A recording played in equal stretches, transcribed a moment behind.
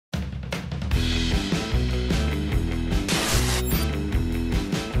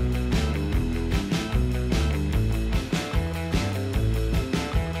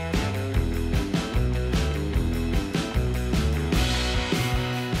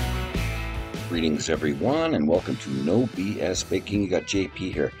Greetings, everyone, and welcome to No BS Baking. You got JP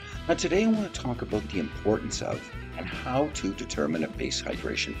here. Now, today I want to talk about the importance of and how to determine a base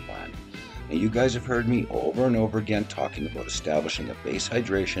hydration plan. Now, you guys have heard me over and over again talking about establishing a base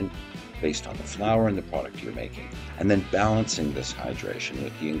hydration based on the flour and the product you're making, and then balancing this hydration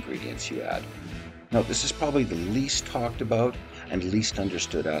with the ingredients you add. Now, this is probably the least talked about and least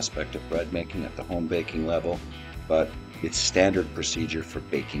understood aspect of bread making at the home baking level, but it's standard procedure for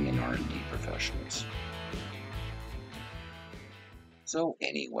baking and R&D professionals. So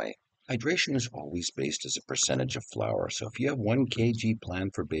anyway, hydration is always based as a percentage of flour. So if you have 1 kg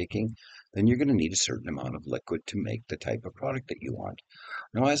planned for baking, then you're going to need a certain amount of liquid to make the type of product that you want.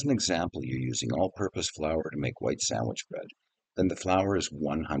 Now, as an example, you're using all-purpose flour to make white sandwich bread. Then the flour is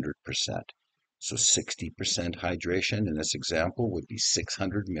 100%. So 60% hydration in this example would be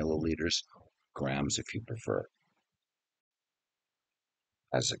 600 milliliters, grams if you prefer.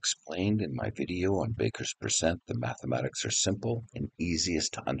 As explained in my video on Baker's percent, the mathematics are simple and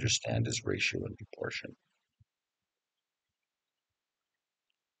easiest to understand as ratio and proportion.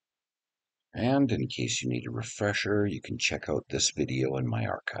 And in case you need a refresher, you can check out this video in my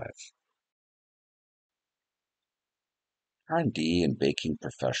archive. R&D and baking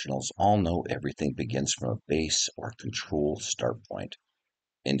professionals all know everything begins from a base or control start point.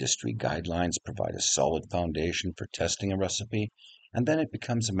 Industry guidelines provide a solid foundation for testing a recipe, and then it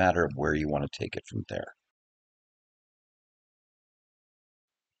becomes a matter of where you want to take it from there.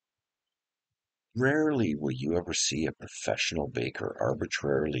 Rarely will you ever see a professional baker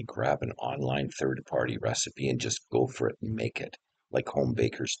arbitrarily grab an online third-party recipe and just go for it and make it, like home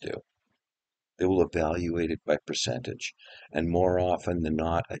bakers do. They will evaluate it by percentage, and more often than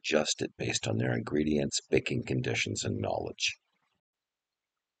not adjust it based on their ingredients, baking conditions, and knowledge.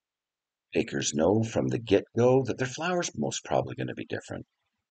 Bakers know from the get-go that their flour is most probably going to be different.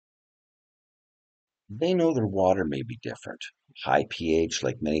 They know their water may be different. High pH,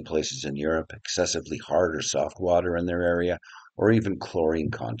 like many places in Europe, excessively hard or soft water in their area, or even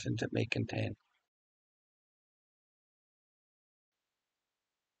chlorine content it may contain.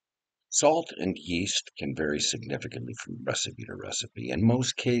 Salt and yeast can vary significantly from recipe to recipe. In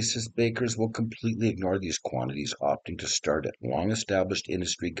most cases, bakers will completely ignore these quantities, opting to start at long-established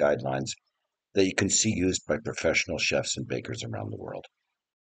industry guidelines that you can see used by professional chefs and bakers around the world.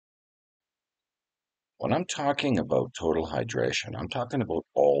 When I'm talking about total hydration, I'm talking about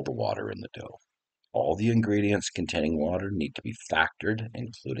all the water in the dough. All the ingredients containing water need to be factored,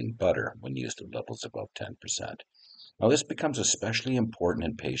 including butter, when used at levels above 10%. Now, this becomes especially important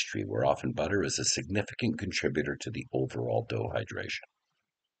in pastry, where often butter is a significant contributor to the overall dough hydration.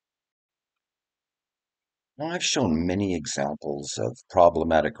 Now, I've shown many examples of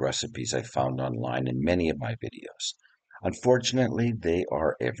problematic recipes I found online in many of my videos. Unfortunately, they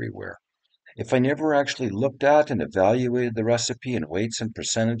are everywhere. If I never actually looked at and evaluated the recipe in weights and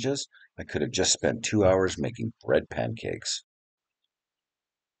percentages, I could have just spent 2 hours making bread pancakes.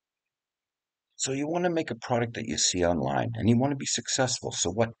 So you want to make a product that you see online and you want to be successful.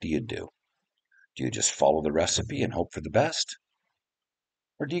 So what do? Do you just follow the recipe and hope for the best?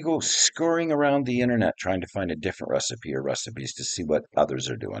 Or do you go scurrying around the internet trying to find a different recipe or recipes to see what others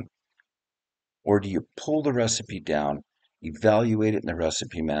are doing? Or do you pull the recipe down, evaluate it in the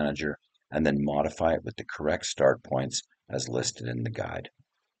recipe manager, and then modify it with the correct start points as listed in the guide?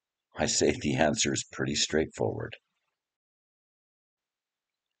 I say the answer is pretty straightforward.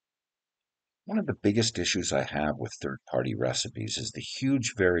 One of the biggest issues I have with third-party recipes is the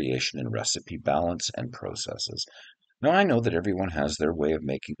huge variation in recipe balance and processes. Now, I know that everyone has their way of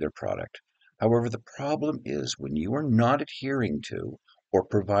making their product. However, the problem is when you are not adhering to or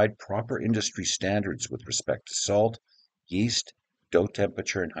provide proper industry standards with respect to salt, yeast, dough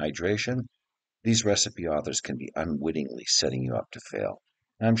temperature, and hydration, these recipe authors can be unwittingly setting you up to fail.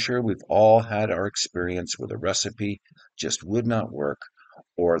 I'm sure we've all had our experience where the recipe just would not work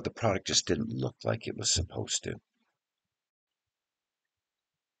or the product just didn't look like it was supposed to.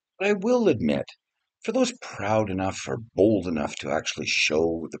 But I will admit, for those proud enough or bold enough to actually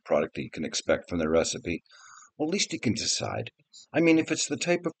show the product that you can expect from their recipe, well, at least you can decide. I mean, if it's the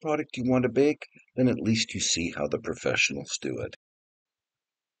type of product you want to bake, then at least you see how the professionals do it.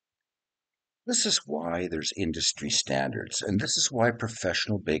 This is why there's industry standards, and this is why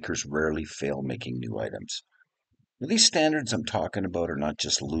professional bakers rarely fail making new items. These standards I'm talking about are not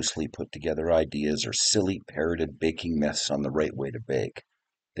just loosely put together ideas or silly parroted baking myths on the right way to bake.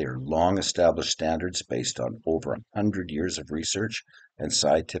 They are long established standards based on over 100 years of research and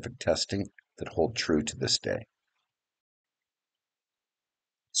scientific testing that hold true to this day.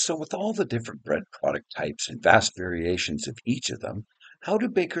 So, with all the different bread product types and vast variations of each of them, How do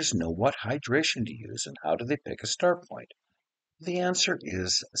bakers know what hydration to use and how do they pick a start point? The answer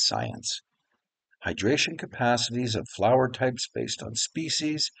is science. Hydration capacities of flour types based on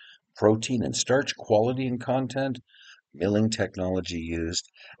species, protein and starch quality and content, milling technology used,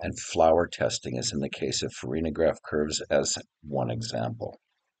 and flour testing, as in the case of farinograph curves, as one example.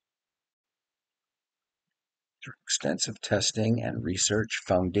 Through extensive testing and research,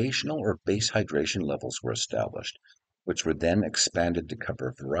 foundational or base hydration levels were established, which were then expanded to cover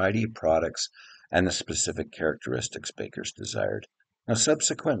a variety of products and the specific characteristics bakers desired. Now,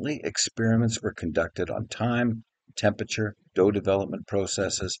 subsequently, experiments were conducted on time, temperature, dough development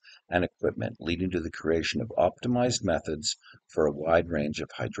processes, and equipment, leading to the creation of optimized methods for a wide range of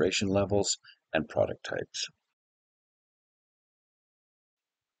hydration levels and product types.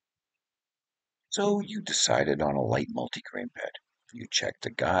 So you decided on a light multigrain bread. You checked a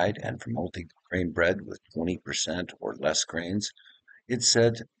guide, and for multigrain bread with 20% or less grains, it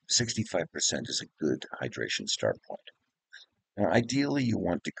said 65% is a good hydration start point. Now, ideally, you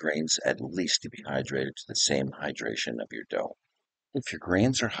want the grains at least to be hydrated to the same hydration of your dough. If your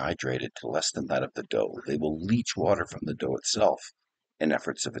grains are hydrated to less than that of the dough, they will leach water from the dough itself in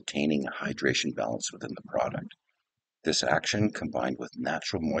efforts of attaining a hydration balance within the product. This action, combined with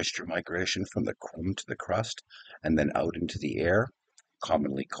natural moisture migration from the crumb to the crust and then out into the air,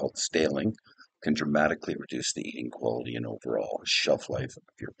 commonly called staling, can dramatically reduce the eating quality and overall shelf life of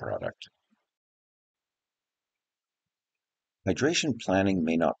your product. Hydration planning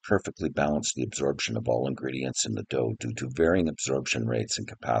may not perfectly balance the absorption of all ingredients in the dough due to varying absorption rates and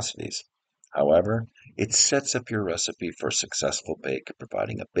capacities. However, it sets up your recipe for a successful bake,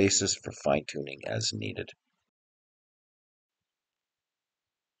 providing a basis for fine-tuning as needed.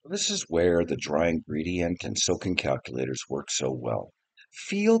 This is where the dry ingredient and soaking calculators work so well.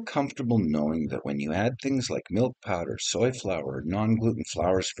 Feel comfortable knowing that when you add things like milk powder, soy flour, non-gluten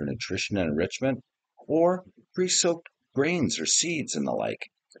flours for nutrition and enrichment, or pre-soaked grains or seeds and the like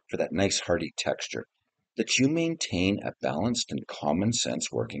for that nice hearty texture, that you maintain a balanced and common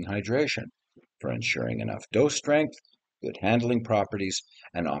sense working hydration for ensuring enough dough strength, good handling properties,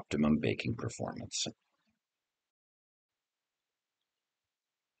 and optimum baking performance.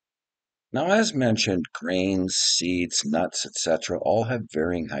 Now, as mentioned, grains, seeds, nuts, etc., all have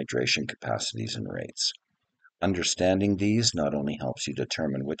varying hydration capacities and rates. Understanding these not only helps you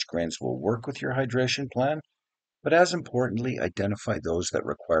determine which grains will work with your hydration plan, but as importantly, identify those that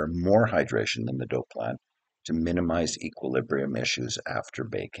require more hydration than the dough plan to minimize equilibrium issues after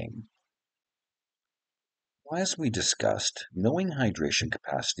baking. As we discussed, knowing hydration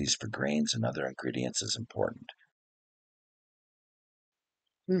capacities for grains and other ingredients is important.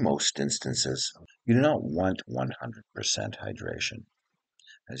 In most instances, you do not want 100% hydration.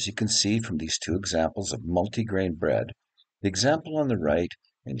 As you can see from these two examples of multigrain bread, the example on the right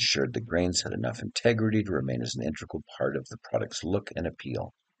ensured the grains had enough integrity to remain as an integral part of the product's look and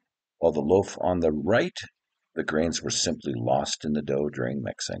appeal, while the loaf on the right, the grains were simply lost in the dough during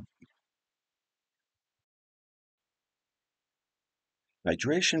mixing.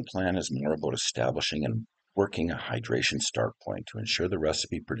 Hydration plan is more about establishing and working a hydration start point to ensure the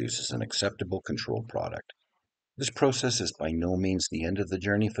recipe produces an acceptable controlled product. This process is by no means the end of the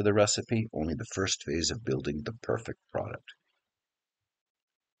journey for the recipe, only the first phase of building the perfect product.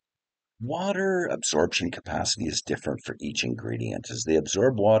 Water absorption capacity is different for each ingredient, as they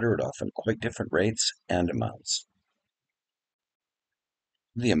absorb water at often quite different rates and amounts.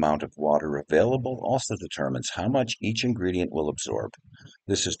 The amount of water available also determines how much each ingredient will absorb.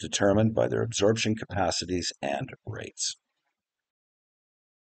 This is determined by their absorption capacities and rates.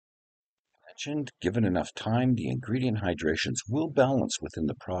 Mentioned, given enough time, the ingredient hydrations will balance within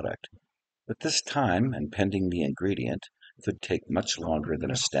the product. But this time, and pending the ingredient, could take much longer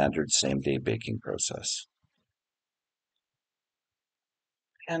than a standard same-day baking process.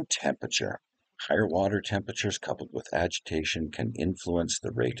 And temperature. Higher water temperatures coupled with agitation can influence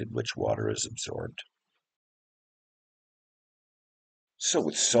the rate at which water is absorbed. So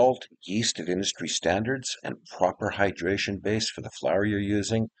with salt, yeast at industry standards, and proper hydration base for the flour you're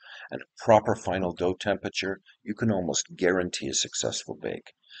using, and a proper final dough temperature, you can almost guarantee a successful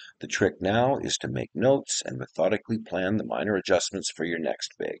bake. The trick now is to make notes and methodically plan the minor adjustments for your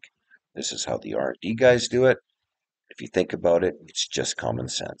next bake. This is how the R&D guys do it. If you think about it, it's just common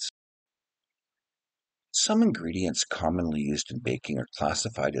sense. Some ingredients commonly used in baking are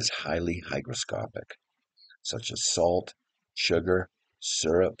classified as highly hygroscopic, such as salt, sugar,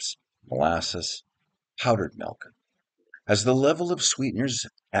 syrups, molasses, powdered milk. As the level of sweeteners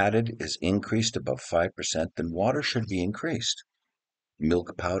added is increased above 5%, then water should be increased.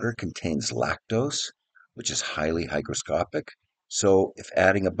 Milk powder contains lactose, which is highly hygroscopic, So if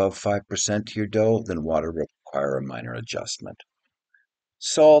adding above 5% to your dough, then water will require a minor adjustment.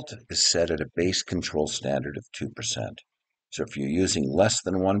 Salt is set at a base control standard of 2%. So if you're using less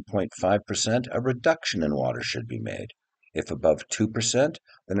than 1.5%, a reduction in water should be made. If above 2%,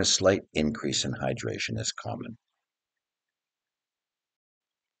 then a slight increase in hydration is common.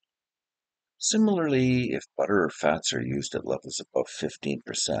 Similarly, if butter or fats are used at levels above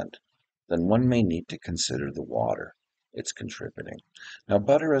 15%, then one may need to consider the water it's contributing. Now,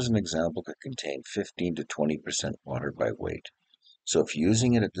 butter, as an example, could contain 15 to 20% water by weight. So if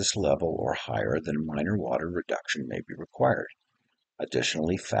using it at this level or higher, then a minor water reduction may be required.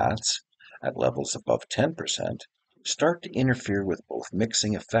 Additionally, fats at levels above 10% start to interfere with both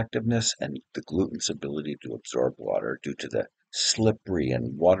mixing effectiveness and the gluten's ability to absorb water due to the slippery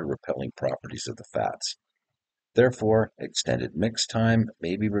and water-repelling properties of the fats. Therefore, extended mix time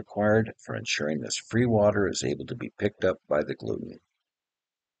may be required for ensuring this free water is able to be picked up by the gluten.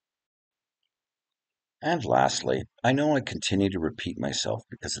 And lastly, I know I continue to repeat myself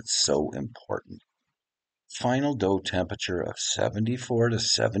because it's so important. Final dough temperature of 74 to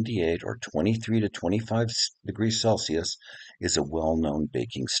 78 or 23 to 25 degrees Celsius is a well-known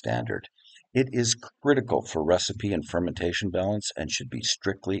baking standard. It is critical for recipe and fermentation balance and should be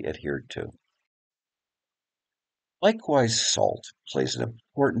strictly adhered to. Likewise, salt plays an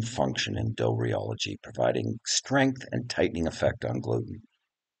important function in dough rheology, providing strength and tightening effect on gluten.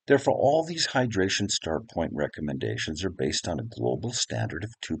 Therefore, all these hydration start point recommendations are based on a global standard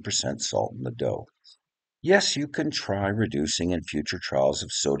of 2% salt in the dough. Yes, you can try reducing in future trials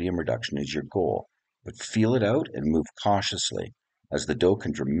if sodium reduction is your goal, but feel it out and move cautiously, as the dough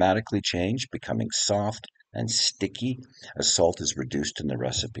can dramatically change, becoming soft and sticky as salt is reduced in the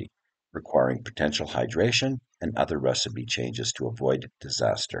recipe, requiring potential hydration and other recipe changes to avoid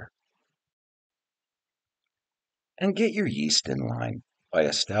disaster. And get your yeast in line by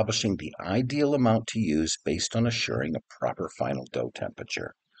establishing the ideal amount to use based on assuring a proper final dough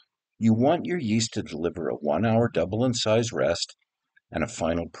temperature. You want your yeast to deliver a 1 hour double in size rest and a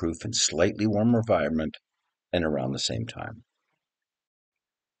final proof in slightly warmer environment and around the same time.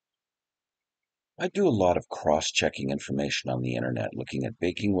 I do a lot of cross-checking information on the internet, looking at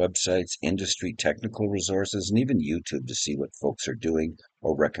baking websites, industry technical resources, and even YouTube to see what folks are doing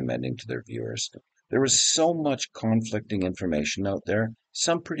or recommending to their viewers. There is so much conflicting information out there,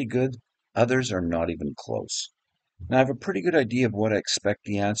 some pretty good, others are not even close. Now, I have a pretty good idea of what I expect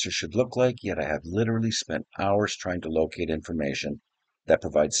the answer should look like, yet I have literally spent hours trying to locate information that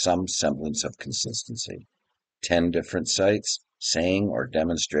provides some semblance of consistency. 10 different sites saying or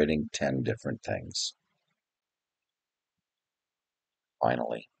demonstrating 10 different things.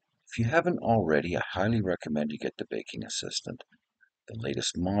 Finally, if you haven't already, I highly recommend you get the Baking Assistant. The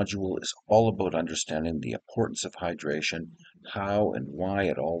latest module is all about understanding the importance of hydration, how and why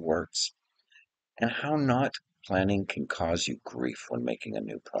it all works, and how not planning can cause you grief when making a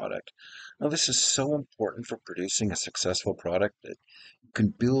new product. Now, this is so important for producing a successful product that you can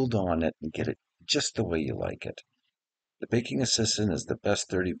build on it and get it just the way you like it. The Baking Assistant is the best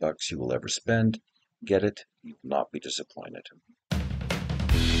 $30 you will ever spend. Get it, you will not be disappointed.